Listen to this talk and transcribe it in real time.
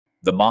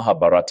The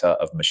Mahabharata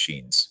of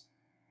machines.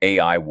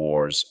 AI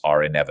wars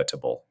are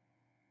inevitable.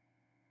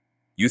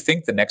 You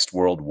think the next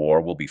world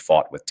war will be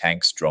fought with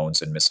tanks,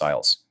 drones, and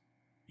missiles?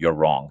 You're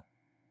wrong.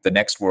 The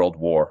next world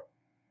war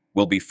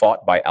will be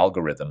fought by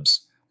algorithms,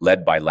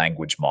 led by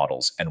language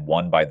models, and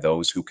won by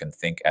those who can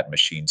think at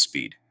machine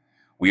speed.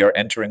 We are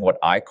entering what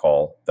I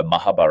call the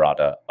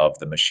Mahabharata of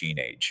the machine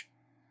age.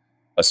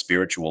 A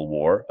spiritual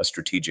war, a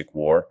strategic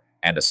war,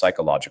 and a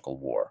psychological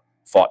war,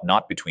 fought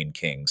not between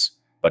kings,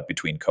 but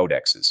between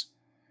codexes,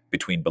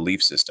 between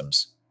belief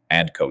systems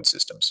and code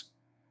systems.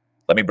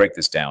 Let me break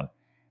this down.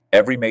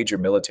 Every major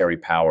military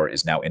power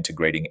is now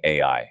integrating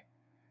AI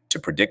to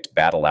predict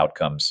battle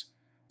outcomes,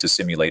 to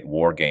simulate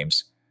war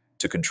games,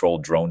 to control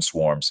drone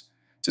swarms,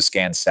 to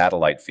scan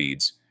satellite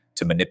feeds,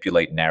 to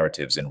manipulate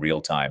narratives in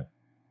real time.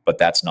 But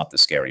that's not the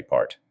scary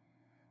part.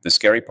 The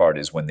scary part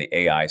is when the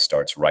AI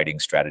starts writing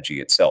strategy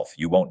itself.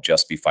 You won't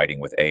just be fighting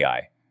with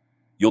AI.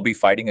 You'll be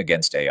fighting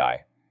against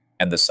AI,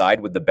 and the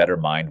side with the better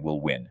mind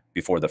will win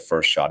before the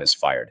first shot is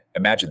fired.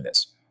 Imagine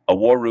this: a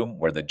war room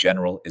where the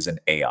general is an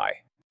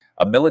AI,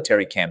 a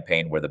military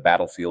campaign where the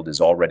battlefield is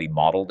already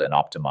modeled and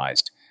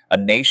optimized. A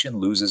nation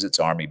loses its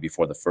army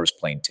before the first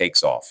plane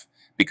takes off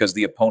because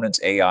the opponent's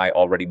AI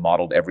already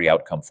modeled every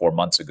outcome 4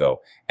 months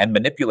ago and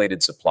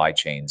manipulated supply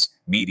chains,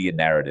 media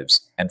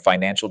narratives, and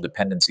financial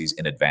dependencies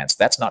in advance.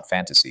 That's not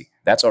fantasy.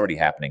 That's already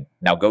happening.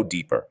 Now go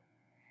deeper.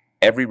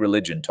 Every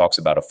religion talks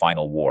about a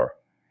final war,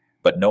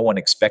 but no one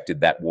expected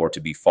that war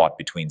to be fought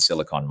between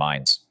silicon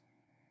minds.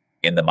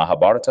 In the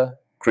Mahabharata,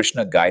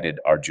 Krishna guided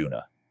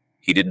Arjuna.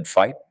 He didn't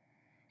fight,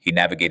 he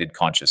navigated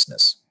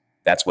consciousness.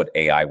 That's what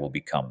AI will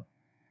become,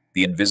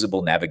 the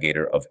invisible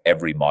navigator of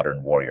every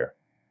modern warrior.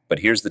 But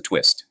here's the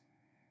twist.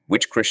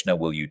 Which Krishna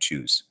will you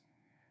choose?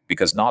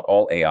 Because not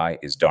all AI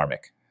is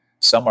dharmic.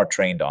 Some are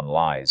trained on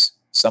lies,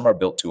 some are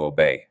built to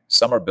obey,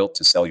 some are built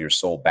to sell your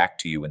soul back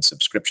to you in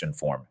subscription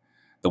form.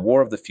 The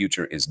war of the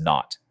future is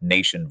not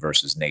nation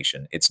versus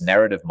nation. It's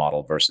narrative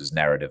model versus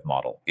narrative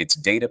model. It's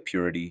data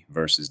purity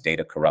versus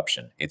data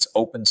corruption. It's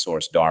open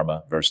source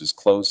dharma versus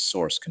closed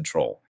source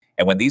control.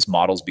 And when these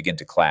models begin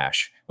to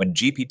clash, when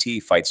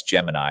GPT fights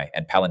Gemini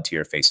and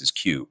Palantir faces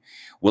Q,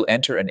 we'll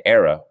enter an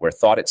era where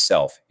thought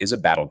itself is a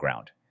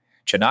battleground.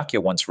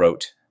 Chanakya once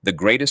wrote, "The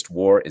greatest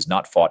war is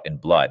not fought in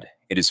blood.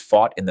 It is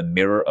fought in the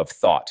mirror of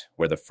thought,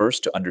 where the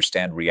first to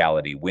understand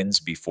reality wins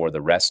before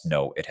the rest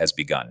know it has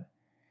begun."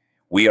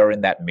 We are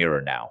in that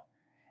mirror now.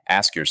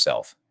 Ask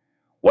yourself,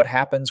 what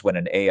happens when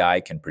an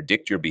AI can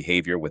predict your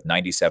behavior with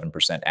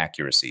 97%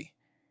 accuracy?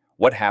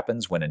 What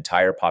happens when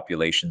entire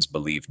populations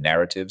believe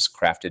narratives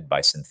crafted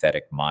by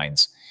synthetic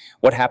minds?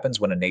 What happens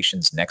when a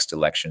nation's next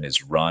election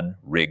is run,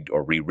 rigged,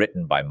 or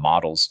rewritten by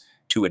models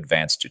too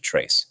advanced to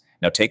trace?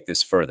 Now take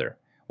this further.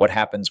 What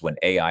happens when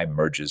AI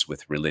merges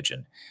with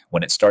religion?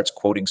 When it starts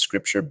quoting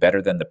scripture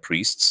better than the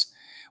priests?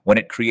 When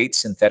it creates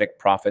synthetic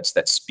prophets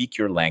that speak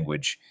your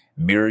language,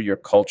 mirror your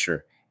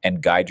culture,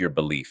 and guide your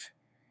belief?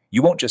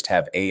 You won't just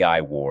have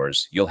AI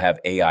wars, you'll have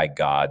AI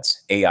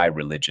gods, AI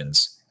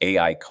religions,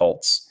 AI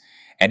cults.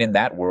 And in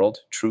that world,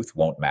 truth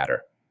won't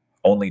matter.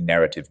 Only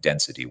narrative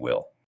density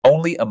will.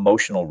 Only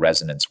emotional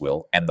resonance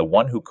will, and the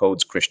one who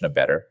codes Krishna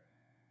better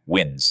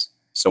wins.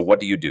 So what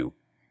do?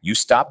 You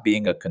stop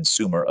being a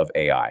consumer of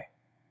AI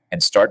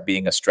and start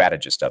being a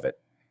strategist of it.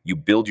 You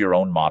build your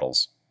own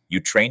models.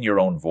 You train your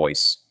own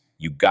voice.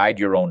 You guide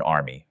your own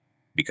army.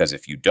 Because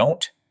if you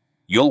don't,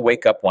 you'll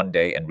wake up one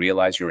day and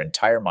realize your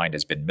entire mind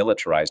has been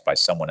militarized by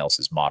someone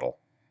else's model.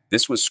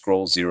 This was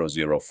Scroll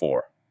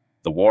 004.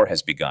 The war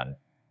has begun.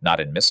 Not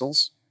in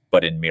missiles,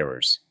 but in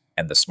mirrors.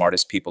 And the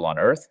smartest people on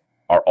Earth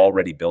are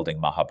already building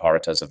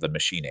Mahabharatas of the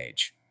machine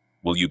age.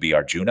 Will you be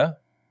Arjuna?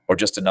 Or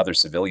just another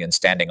civilian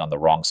standing on the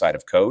wrong side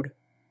of code?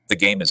 The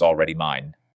game is already mine.